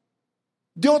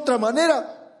 De otra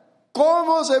manera,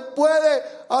 ¿cómo se puede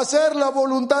hacer la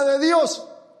voluntad de Dios?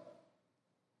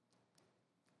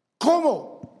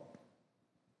 ¿Cómo?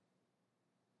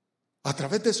 A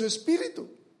través de su Espíritu.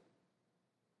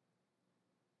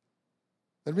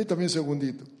 Permítame un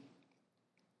segundito.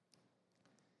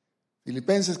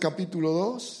 Filipenses capítulo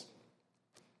 2,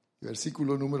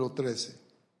 versículo número 13.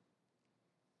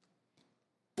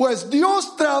 Pues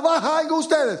Dios trabaja en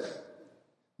ustedes.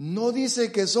 ¿No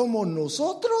dice que somos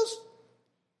nosotros?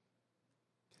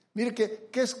 Mire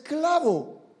que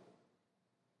esclavo.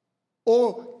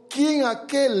 ¿O quién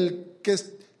aquel que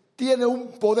tiene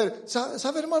un poder?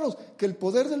 ¿Sabe, hermanos, que el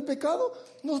poder del pecado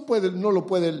no lo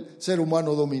puede el ser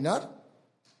humano dominar?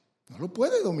 No lo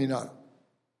puede dominar.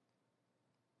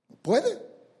 No puede.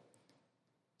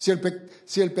 Si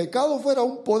el pecado fuera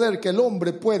un poder que el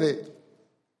hombre puede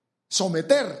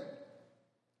someter,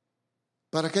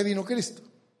 ¿para qué vino Cristo?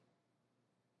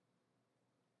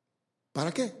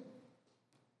 ¿Para qué?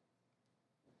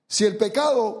 Si el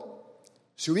pecado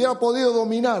se hubiera podido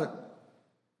dominar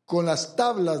con las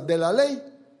tablas de la ley,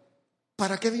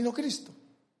 ¿para qué vino Cristo?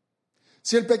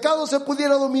 Si el pecado se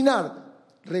pudiera dominar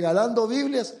regalando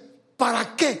Biblias,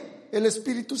 ¿para qué el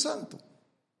Espíritu Santo?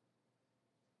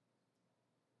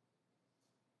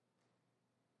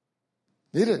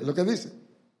 Mire lo que dice.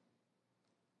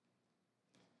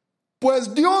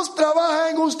 Pues Dios trabaja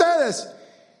en ustedes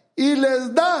y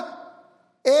les da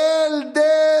el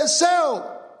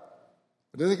deseo.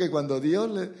 Parece que cuando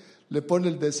Dios le pone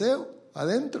el deseo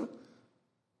adentro,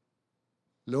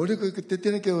 lo único que usted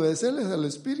tiene que obedecerle es al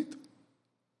Espíritu.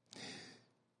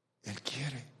 Él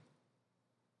quiere.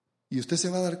 Y usted se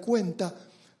va a dar cuenta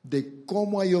de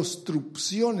cómo hay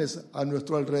obstrucciones a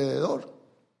nuestro alrededor.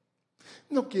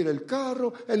 No quiere el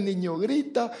carro, el niño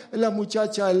grita, la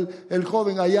muchacha, el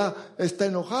joven allá está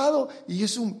enojado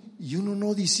y uno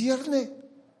no discierne.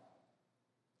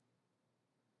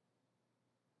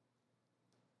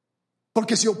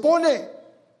 Porque se opone.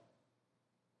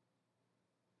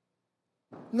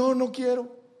 No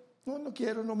quiero. No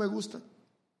quiero, no me gusta.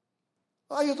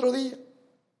 Hay otro día.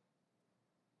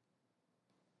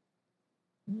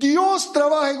 Dios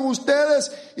trabaja en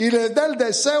ustedes y les da el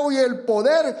deseo y el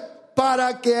poder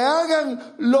para que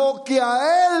hagan lo que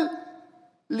a Él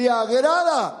le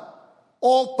agrada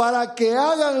o para que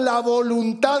hagan la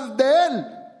voluntad de Él.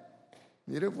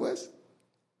 Mire pues,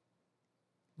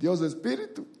 Dios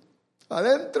Espíritu,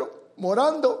 adentro,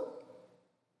 morando.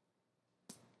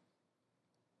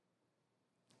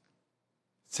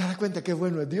 ¿Se da cuenta qué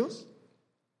bueno es Dios?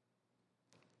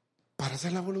 Para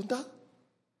hacer la voluntad.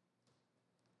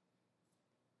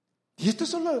 Y esto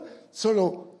es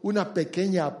solo una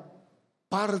pequeña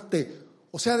parte.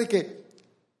 O sea, de que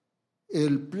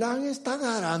el plan está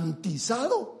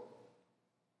garantizado.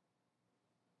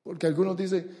 Porque algunos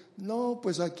dicen, no,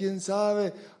 pues a quién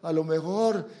sabe, a lo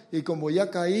mejor, y como ya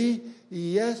caí,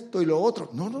 y esto y lo otro.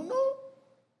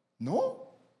 No.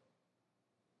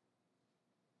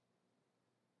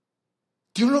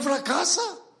 Dios no fracasa.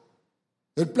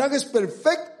 El plan es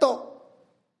perfecto.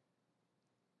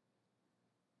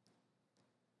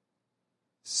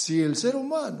 Si el ser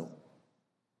humano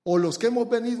o los que hemos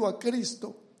venido a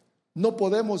Cristo no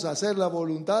podemos hacer la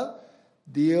voluntad,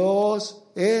 Dios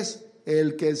es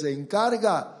el que se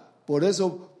encarga. Por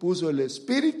eso puso el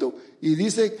Espíritu y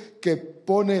dice que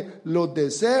pone los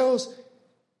deseos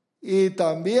y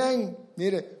también,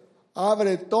 mire,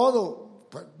 abre todo.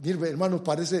 Mire, hermanos,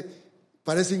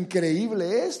 parece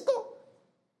increíble esto.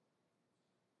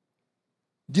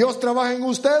 Dios trabaja en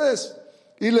ustedes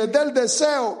y les da el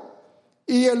deseo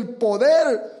y el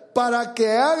poder para que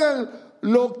hagan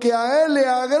lo que a Él le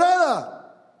agrada.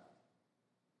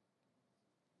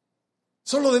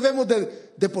 Solo debemos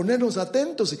de ponernos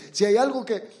atentos. Si hay algo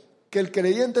que el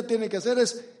creyente tiene que hacer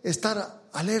es estar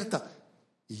alerta.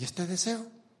 ¿Y este deseo?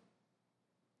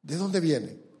 ¿De dónde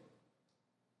viene?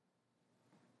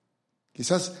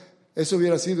 Quizás eso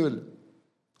hubiera sido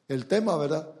el tema,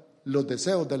 ¿verdad? Los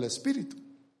deseos del Espíritu.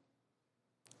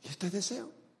 ¿Y este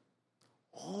deseo?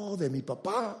 De mi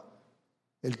papá.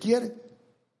 Él quiere.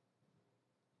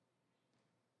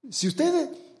 Si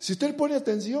usted pone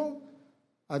atención,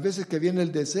 a veces que viene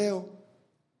el deseo,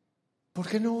 ¿por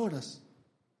qué no oras?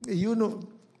 Y uno,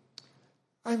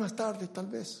 más tarde tal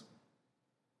vez.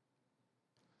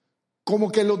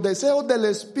 Como que los deseos del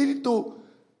Espíritu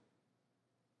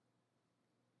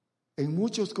en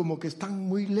muchos como que están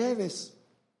muy leves,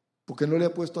 porque no le he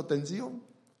puesto atención.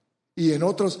 Y en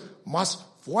otros más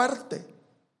fuerte.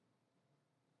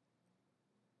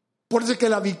 Por eso es que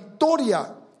la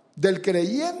victoria del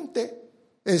creyente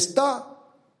está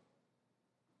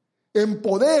en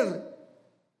poder.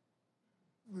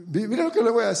 Mira lo que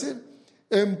le voy a decir.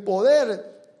 En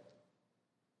poder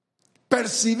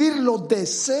percibir los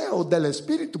deseos del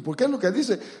Espíritu. Porque es lo que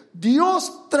dice.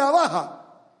 Dios trabaja.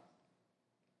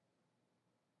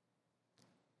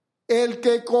 El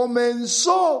que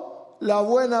comenzó la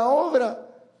buena obra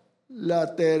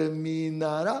la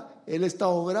terminará. Él está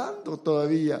obrando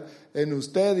todavía en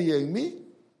usted y en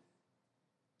mí.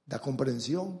 Da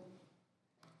comprensión.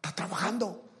 Está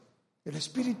trabajando. El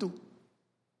Espíritu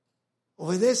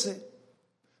obedece,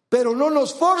 pero no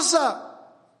nos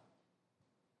forza.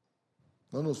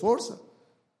 No nos forza.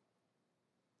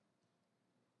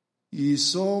 Y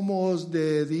somos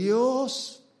de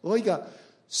Dios. Oiga,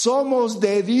 somos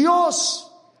de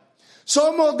Dios.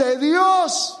 Somos de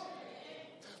Dios.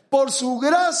 Por su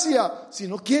gracia. Si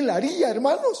no, ¿quién la haría,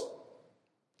 hermanos?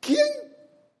 ¿Quién?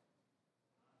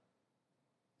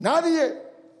 Nadie.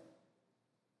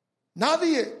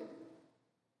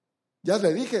 Ya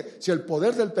le dije, si el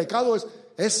poder del pecado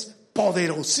es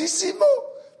poderosísimo.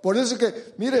 Por eso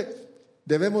que, mire,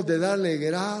 debemos de darle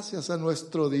gracias a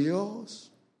nuestro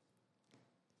Dios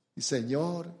y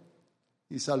Señor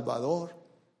y Salvador.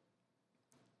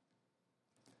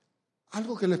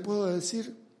 Algo que les puedo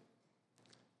decir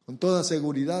con toda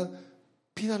seguridad,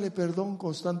 pídale perdón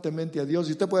constantemente a Dios.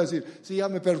 Y usted puede decir, sí, ya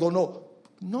me perdonó.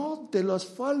 No, de las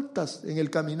faltas en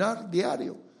el caminar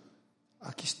diario.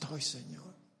 Aquí estoy, Señor.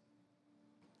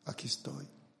 Aquí estoy.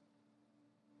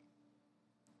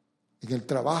 En el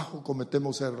trabajo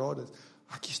cometemos errores.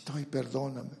 Aquí estoy,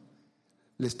 perdóname.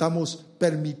 Le estamos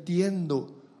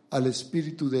permitiendo al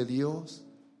Espíritu de Dios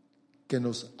que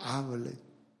nos hable.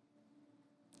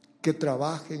 que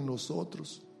trabaje en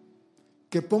nosotros,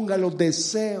 que ponga los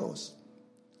deseos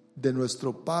de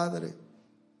nuestro Padre,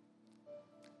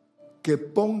 que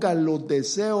ponga los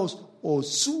deseos o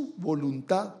su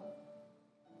voluntad.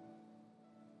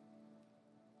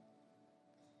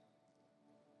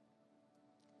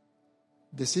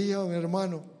 Decía mi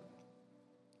hermano,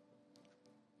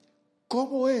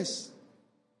 ¿cómo es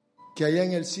que allá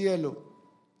en el cielo,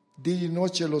 día y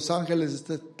noche, unos ángeles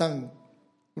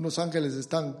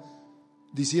están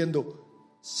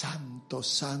diciendo, santo,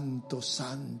 santo,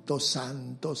 santo,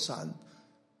 santo, santo?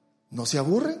 ¿No se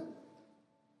aburren?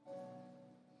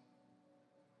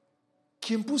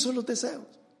 ¿Quién puso los deseos?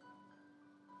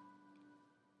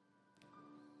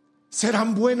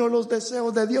 ¿Serán buenos los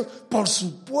deseos de Dios? Por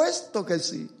supuesto que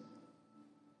sí.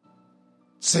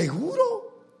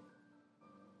 ¿Seguro?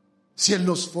 Si Él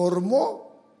nos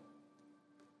formó,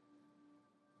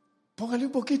 póngale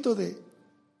un poquito de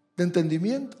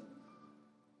entendimiento.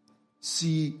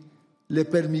 Si le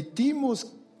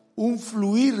permitimos un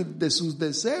fluir de sus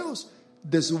deseos,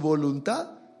 de su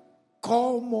voluntad,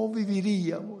 ¿cómo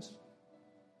viviríamos?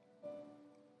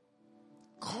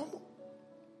 ¿Cómo?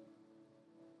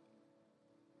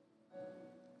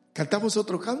 Cantamos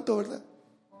otro canto, ¿verdad?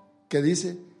 Que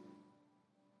dice,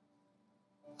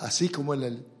 así como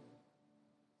en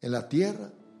la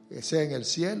tierra, que sea en el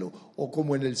cielo, o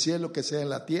como en el cielo, que sea en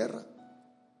la tierra.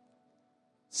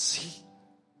 Sí.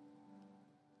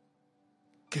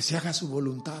 Que se haga su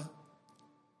voluntad.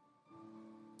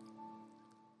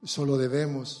 Solo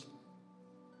debemos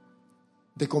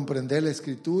de comprender la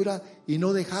Escritura y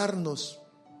no dejarnos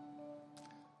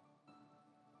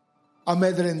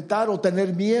amedrentar o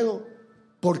tener miedo,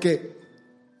 porque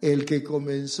el que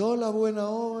comenzó la buena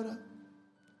obra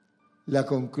la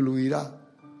concluirá,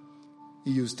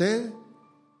 y usted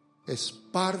es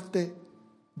parte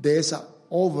de esa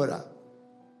obra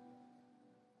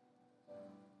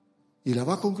y la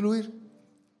va a concluir,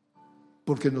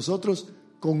 porque nosotros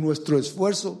con nuestro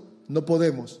esfuerzo no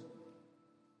podemos.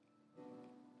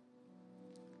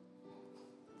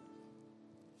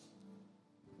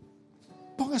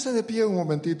 Póngase de pie un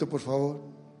momentito, por favor.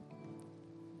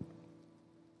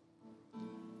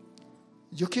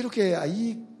 Yo quiero que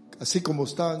ahí, así como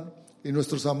están, y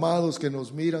nuestros amados que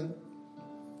nos miran,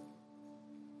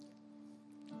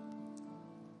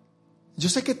 yo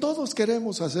sé que todos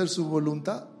queremos hacer su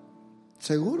voluntad,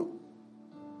 seguro.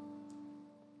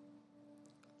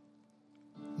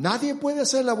 Nadie puede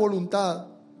hacer la voluntad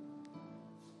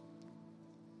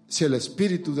si el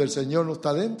Espíritu del Señor no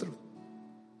está dentro.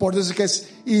 Por eso es que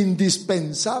es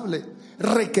indispensable,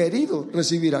 requerido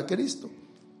recibir a Cristo.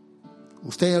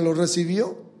 ¿Usted ya lo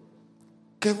recibió?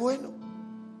 ¡Qué bueno!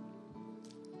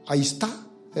 Ahí está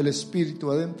el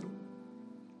Espíritu adentro,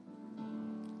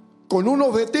 con un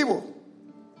objetivo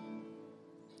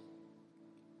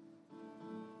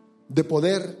de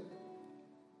poder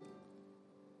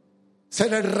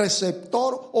ser el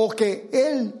receptor, o que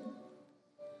Él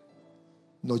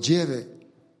nos lleve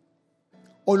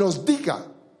o nos diga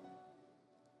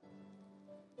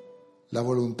la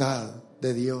voluntad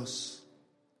de Dios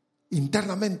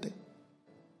internamente,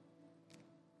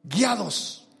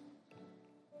 guiados,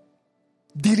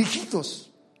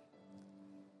 dirigidos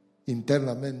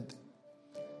internamente.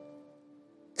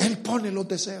 Él pone los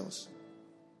deseos.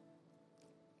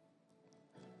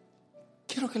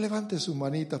 Quiero que levante sus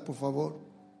manitas, por favor.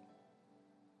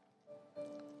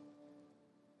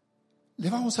 Le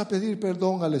vamos a pedir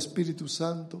perdón al Espíritu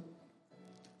Santo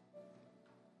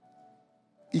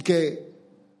y que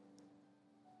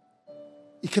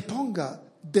ponga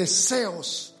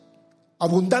deseos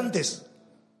abundantes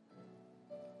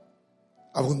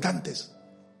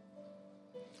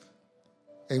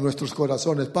en nuestros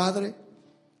corazones. Padre,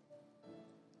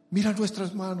 mira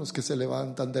nuestras manos que se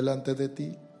levantan delante de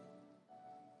ti.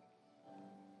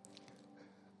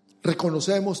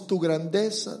 Reconocemos tu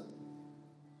grandeza,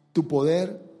 tu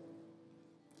poder,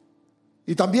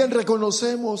 y también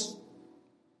reconocemos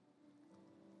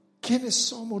quiénes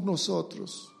somos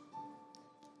nosotros,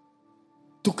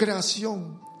 tu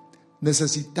creación,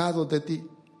 necesitados de ti.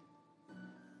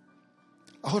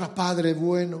 Ahora, Padre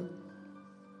bueno,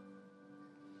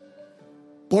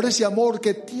 por ese amor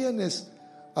que tienes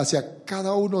hacia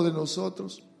cada uno de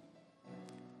nosotros,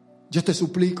 yo te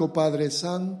suplico, Padre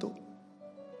Santo,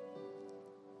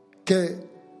 que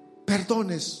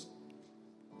perdones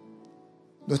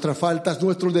nuestras faltas,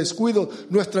 nuestros descuidos,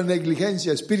 nuestra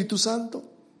negligencia. Espíritu Santo,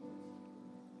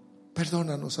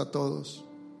 perdónanos a todos.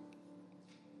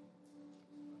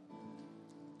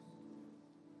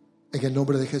 En el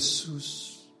nombre de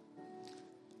Jesús,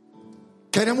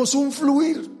 queremos un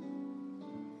fluir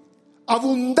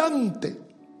abundante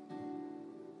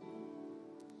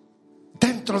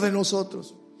dentro de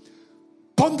nosotros.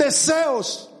 Pon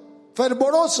deseos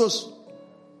fervorosos.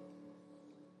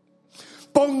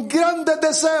 Pon grandes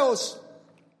deseos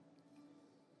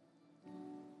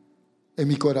en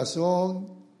mi corazón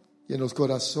y en los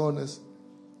corazones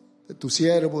de tus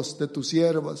siervos, de tus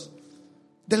siervas,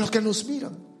 de los que nos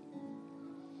miran.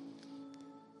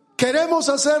 Queremos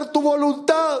hacer tu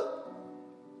voluntad.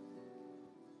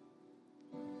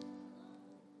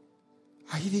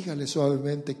 Ahí dígale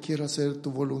suavemente: quiero hacer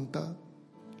tu voluntad.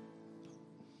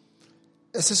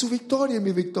 Esa es su victoria y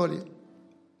mi victoria,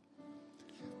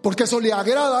 porque eso le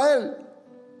agrada a Él.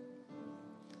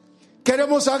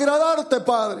 Queremos agradarte,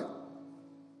 Padre.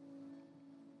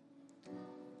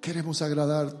 Queremos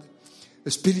agradarte.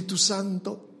 Espíritu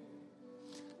Santo,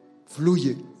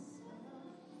 fluye.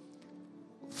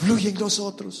 Fluye en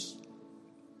nosotros.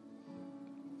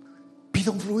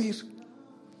 Pida un fluir.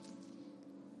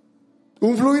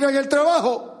 Un fluir en el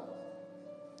trabajo.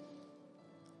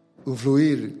 Un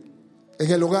fluir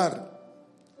en el hogar.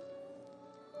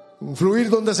 Un fluir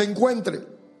donde se encuentre.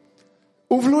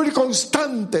 Un fluir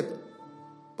constante.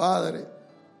 Padre,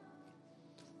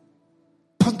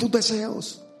 pon tus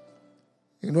deseos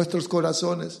en nuestros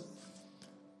corazones.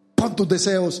 Pon tus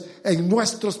deseos en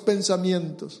nuestros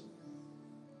pensamientos.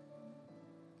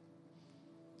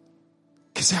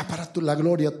 Que sea para la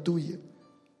gloria tuya.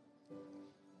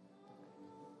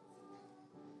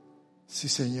 Sí,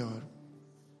 Señor.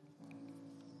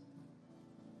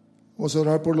 Vamos a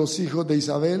orar por los hijos de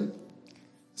Isabel.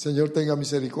 Señor, tenga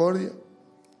misericordia.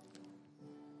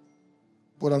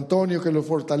 Por Antonio, que lo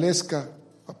fortalezca,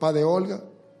 papá de Olga.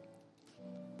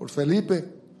 Por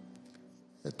Felipe,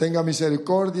 que tenga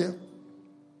misericordia.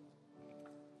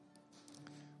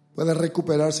 Pueda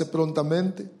recuperarse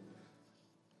prontamente.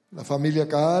 La familia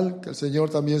Caal, que el Señor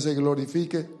también se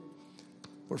glorifique.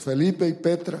 Por Felipe y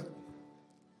Petra.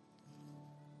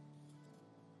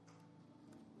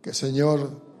 Que el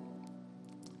Señor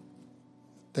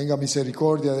tenga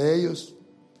misericordia de ellos.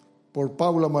 Por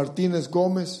Paula Martínez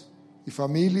Gómez y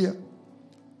familia,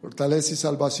 fortaleza y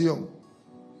salvación.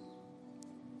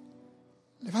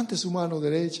 Levante su mano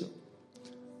derecha,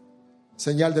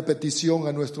 señal de petición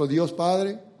a nuestro Dios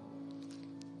Padre.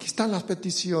 Aquí están las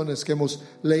peticiones que hemos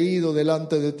leído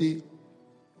delante de ti.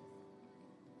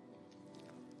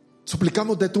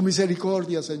 Suplicamos de tu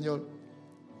misericordia, Señor.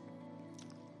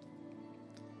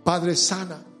 Padre,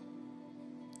 sana,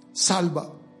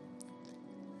 salva,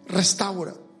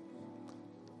 restaura,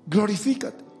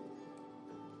 glorifícate.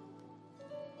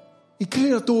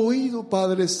 Inclina tu oído,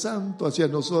 Padre Santo, hacia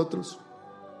nosotros.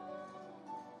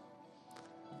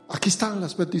 Aquí están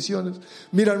las peticiones.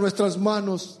 Mira nuestras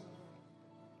manos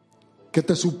que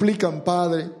te suplican,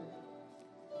 Padre,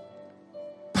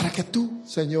 para que tú,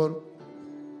 Señor,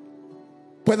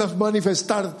 puedas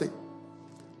manifestarte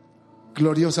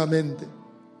gloriosamente.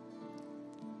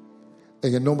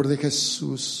 En el nombre de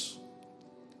Jesús.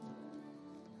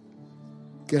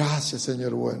 Gracias,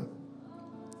 Señor bueno.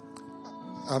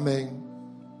 Amén.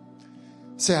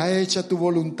 Sea hecha tu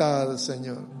voluntad,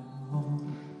 Señor.